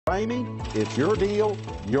Ramey, it's your deal,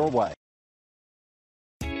 your way.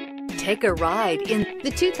 Take a ride in the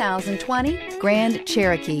 2020 Grand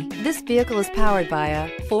Cherokee. This vehicle is powered by a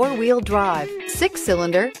four-wheel drive,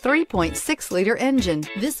 six-cylinder, 3.6-liter engine.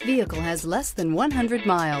 This vehicle has less than 100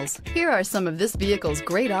 miles. Here are some of this vehicle's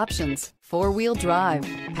great options: four-wheel drive,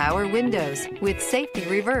 power windows with safety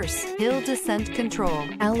reverse, hill descent control,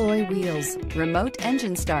 alloy wheels, remote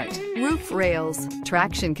engine start, roof rails,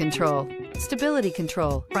 traction control, stability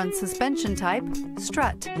control, front suspension type,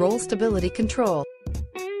 strut, roll stability control.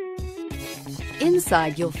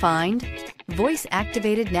 Inside you'll find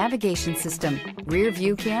voice-activated navigation system, rear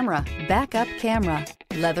view camera, backup camera,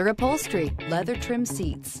 leather upholstery, leather trim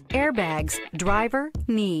seats, airbags, driver,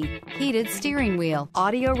 knee, heated steering wheel,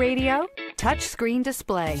 audio radio, touch screen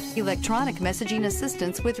display, electronic messaging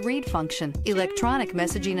assistance with read function, electronic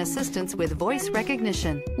messaging assistance with voice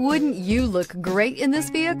recognition. Wouldn't you look great in this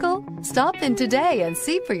vehicle? Stop in today and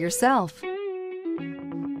see for yourself.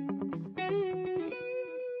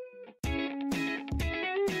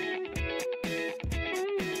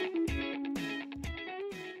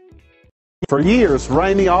 For years,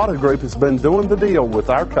 Ramey Auto Group has been doing the deal with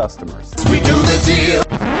our customers. We do the deal.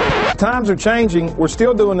 Times are changing. We're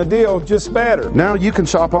still doing the deal, just better. Now you can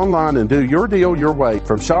shop online and do your deal your way,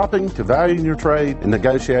 from shopping to valuing your trade and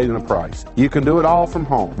negotiating a price. You can do it all from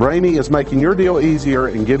home. Ramey is making your deal easier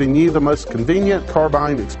and giving you the most convenient car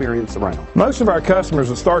buying experience around. Most of our customers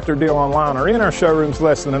that start their deal online are in our showrooms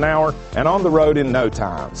less than an hour and on the road in no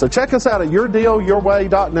time. So check us out at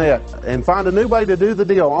yourdealyourway.net and find a new way to do the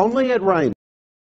deal only at Ramey.